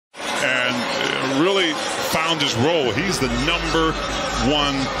really found his role. He's the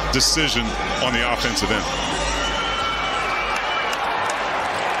 #1 decision on the offensive end.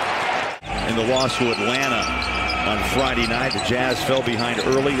 In the loss to Atlanta on Friday night, the Jazz fell behind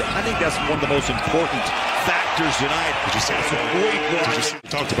early. I think that's one of the most important factors tonight. That's a great watch.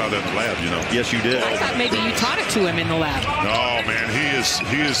 Talked about that in the lab, you know. Yes, you did. I thought maybe you taught it to him in the lab. No, man, he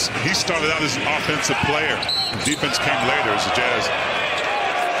started out as an offensive player. Defense came later as the Jazz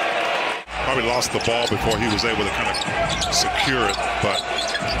probably lost the ball before he was able to kind of secure it, but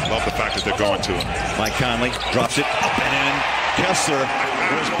I love the fact that they're going to him. Mike Conley drops it up and in. Kessler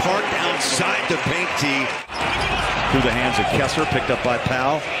was parked outside the paint tee. Through the hands of Kessler, picked up by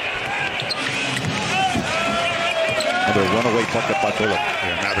Powell. Another runaway bucket by Bullock.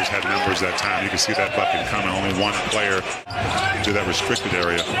 Yeah, Mavericks had numbers that time. You can see that bucket coming. Only one player to that restricted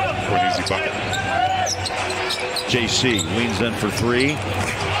area for an easy bucket. JC leans in for three.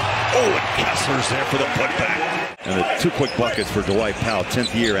 Oh, and Kessler's there for the putback. And the 2 quick buckets for Dwight Powell,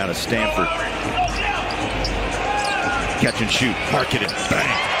 10th year out of Stanford. Catch and shoot, market it, bang.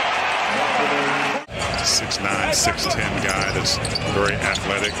 6'9", 6'10" guy that's very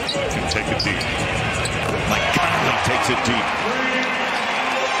athletic, can take it deep. Mike Conley takes it deep.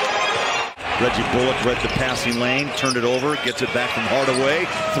 Reggie Bullock read the passing lane, turned it over, gets it back from Hardaway.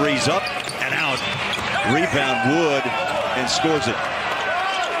 Three's up and out. Rebound Wood and scores it.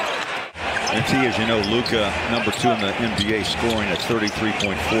 And T, as you know, Luka, #2 in the NBA, scoring at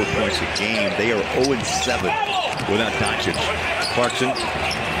 33.4 points a game. They are 0-7 without Doncic. Clarkson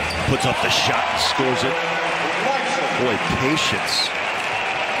puts up the shot and scores it. Boy, patience.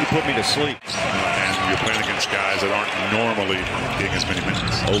 You put me to sleep. And you're playing against guys that aren't normally getting as many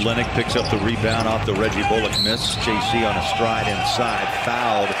minutes. Olynyk picks up the rebound off the Reggie Bullock miss. JC on a stride inside,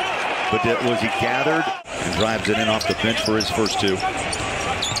 fouled. But was he gathered and drives it in off the bench for his first 2.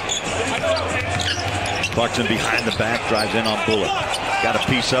 Clarkson behind the back, drives in on Bullock. Got a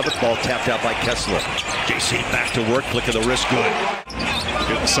piece of it, ball tapped out by Kessler. JC back to work, flick of the wrist, good.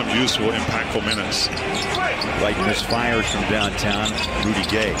 Getting some useful, impactful minutes. Right misfires from downtown. Rudy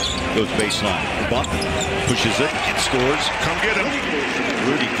Gay goes baseline. Bump, pushes it, and scores. Come get him.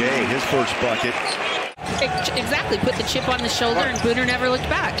 Rudy Gay, his first bucket. Exactly, put the chip on the shoulder, and Booner never looked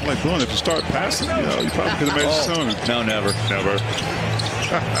back. Like, Boone, if you start passing, you know, you probably could have made it sooner. No, never. Never.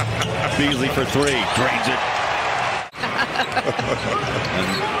 Beasley for 3, drains it. And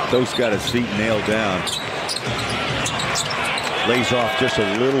those got his feet nailed down. Lays off just a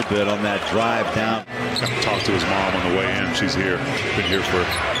little bit on that drive down. Talked to his mom on the way in. She's here. Been here for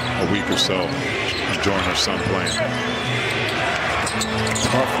a week or so, enjoying her son playing.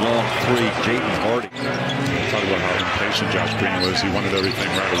 Tough long 3, Jayden Hardy. Talk about how impatient Josh Green was. He wanted everything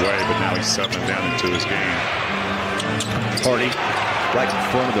right away, but now he's settling down into his game. Hardy, right in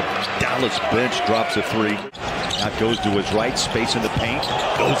front of the Dallas bench, drops a 3. Now goes to his right, space in the paint,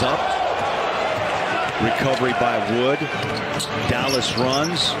 goes up. Recovery by Wood. Dallas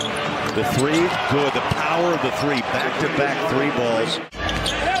runs. The 3, good. The power of the 3, back-to-back 3 balls.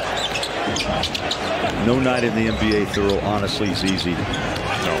 No night in the NBA throw, honestly, is easy.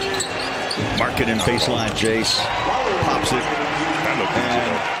 No. Mark it in baseline, Jace. Pops it.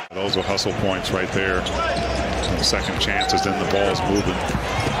 And those are hustle points right there. And second chances, then the ball's moving.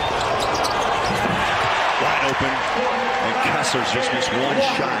 Wide open. And Kessler's just missed 1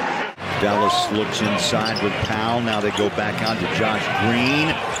 shot. Dallas looks inside with Powell. Now they go back on to Josh Green.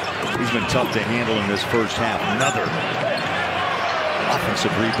 He's been tough to handle in this first half. Another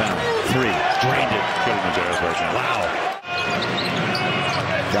offensive rebound. 3. Drained it. Killing the Jazz right now. Wow.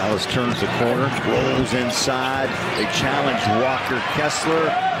 Dallas turns the corner. Rolls inside. They challenge Walker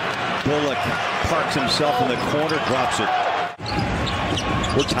Kessler. Bullock parks himself in the corner. Drops it.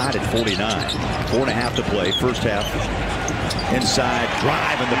 We're tied at 49. 4.5 to play. First half. Inside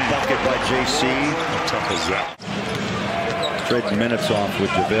drive and the bucket by JC. How tough is that? Trading minutes off with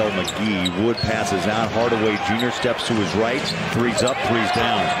JaVale McGee. Wood passes out. Hardaway Jr. steps to his right. 3's up, 3's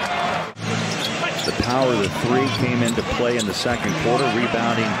down. The power of the 3 came into play in the second quarter.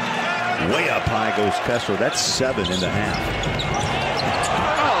 Rebounding way up high goes Kessler. That's 7 in the half.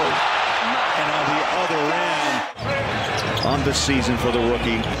 And on the other end, on the season for the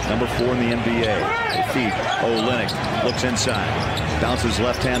rookie, #4 in the NBA. They feed. Olynyk looks inside. Bounces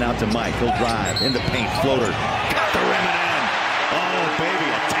left hand out to Mike. He'll drive. In the paint. Floater. Got the rim and in. Oh, baby.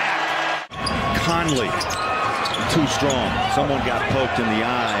 Attack. Conley. Too strong. Someone got poked in the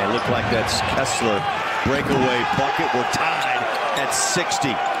eye. It looked like that's Kessler. Breakaway bucket. We're tied at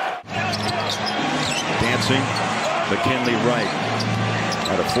 60. Dancing. McKinley Wright.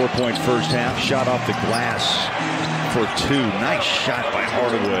 At a 4-point first half. Shot off the glass for 2. Nice shot by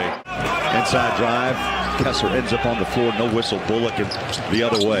Hardaway. Inside drive. Kessler ends up on the floor. No whistle. Bullock the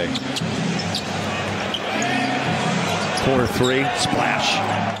other way. Corner three. Splash.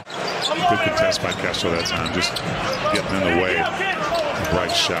 Good contest by Kessler that time. Just getting in the way.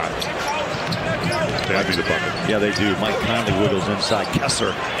 Bright shot. That'd be the bucket. Yeah, they do. Mike Conley wiggles inside.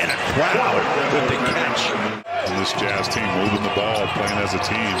 Kessler and a crowd with the catch. And this Jazz team moving the ball, playing as a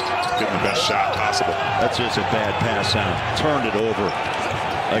team, getting the best shot possible. That's just a bad pass out. Turned it over.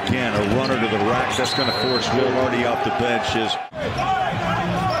 Again, a runner to the rack. That's going to force Will Hardy off the bench.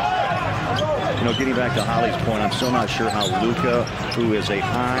 Getting back to Holly's point, I'm still not sure how Luka, who is a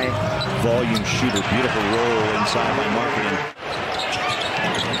high-volume shooter, beautiful roll inside by Marketing.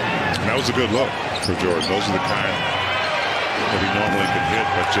 And that was a good look for Jordan. Those are the kind that he normally can hit,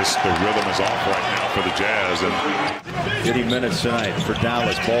 but just the rhythm is off right now for the Jazz. And getting minutes tonight for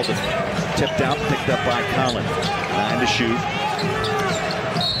Dallas. Ball tipped out, picked up by Collin. 9 to shoot.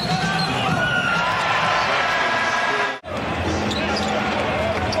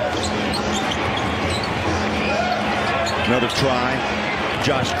 Another try.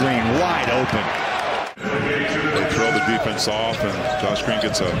 Josh Green wide open. They throw the defense off, and Josh Green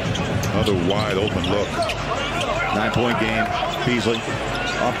gets another wide open look. 9-point game. Beasley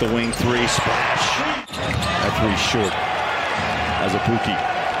off the wing, three, splash. That three short. As a Pookie.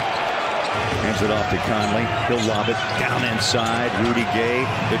 Hands it off to Conley. He'll lob it down inside. Rudy Gay.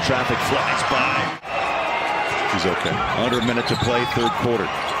 The traffic flies by. He's okay. Under a minute to play, third quarter.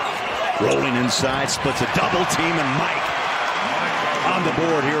 Rolling inside, splits a double team, and Mike on the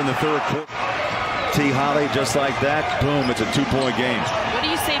board here in the third quarter. T. Holly, just like that, boom, it's a 2-point game. What do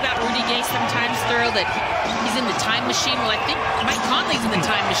you say about Rudy Gay sometimes, Thurl, that he's in the time machine? Well, I think Mike Conley's in the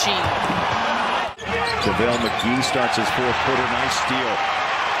time machine. JaVale McGee starts his fourth quarter. Nice steal.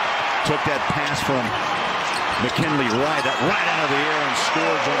 Took that pass from McKinley right out of the air and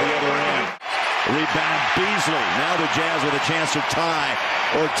scores on the other end. Rebound Beasley. Now the Jazz with a chance to tie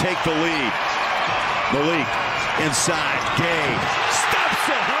or take the lead. Malik inside. Gay stops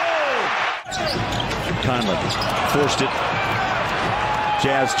it home. Conley forced it.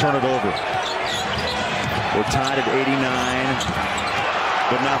 Jazz turn it over. We're tied at 89,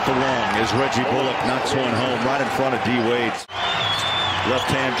 but not for long as Reggie Bullock knocks one home right in front of D. Wade's.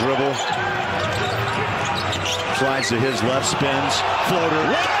 Left-hand dribble. Slides to his left, spins. Floater.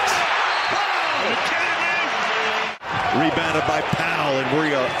 What? Rebounded by Powell, and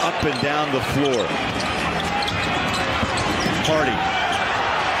we are up and down the floor. Hardy.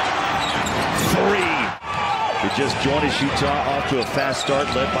 Three. He just joined us. Utah off to a fast start,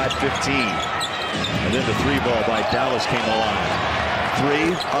 led by 15. And then the three ball by Dallas came alive.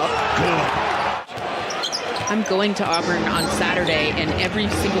 Three, up, good. I'm going to Auburn on Saturday, and every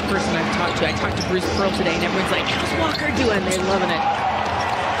single person I've talked to, I talked to Bruce Pearl today, and everyone's like, how's Walker doing? They're loving it.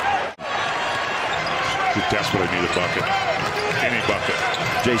 He desperately need a bucket. Any bucket.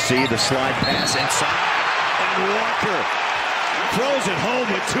 JC, the slide pass inside. And Walker throws it home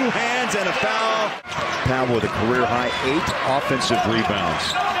with two hands and a foul. Powell with a career-high 8 offensive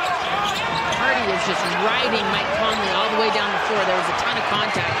rebounds. Hardy is just riding Mike Conley all the way down the floor. There was a ton of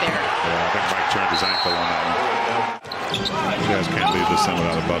contact there. Yeah, I think Mike turned his ankle on that one. You guys can't leave this thing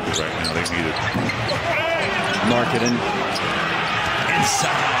without a bucket right now. They need it. Marketing.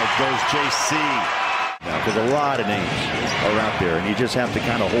 Inside goes JC. Now, because a lot of names are out there, and you just have to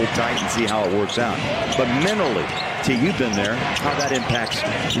kind of hold tight and see how it works out. But mentally, T, you've been there, how that impacts,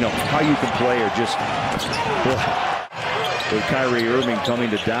 how you can play or just, with Kyrie Irving coming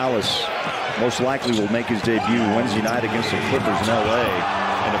to Dallas, most likely will make his debut Wednesday night against the Clippers in L.A.,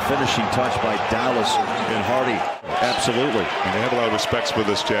 and a finishing touch by Dallas and Hardy. Absolutely. And they have a lot of respect for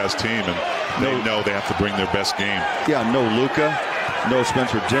this Jazz team, and they know they have to bring their best game. Yeah, no Luka, no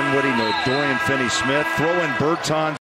Spencer Dinwiddie, no Dorian Finney-Smith, throwing Bertans.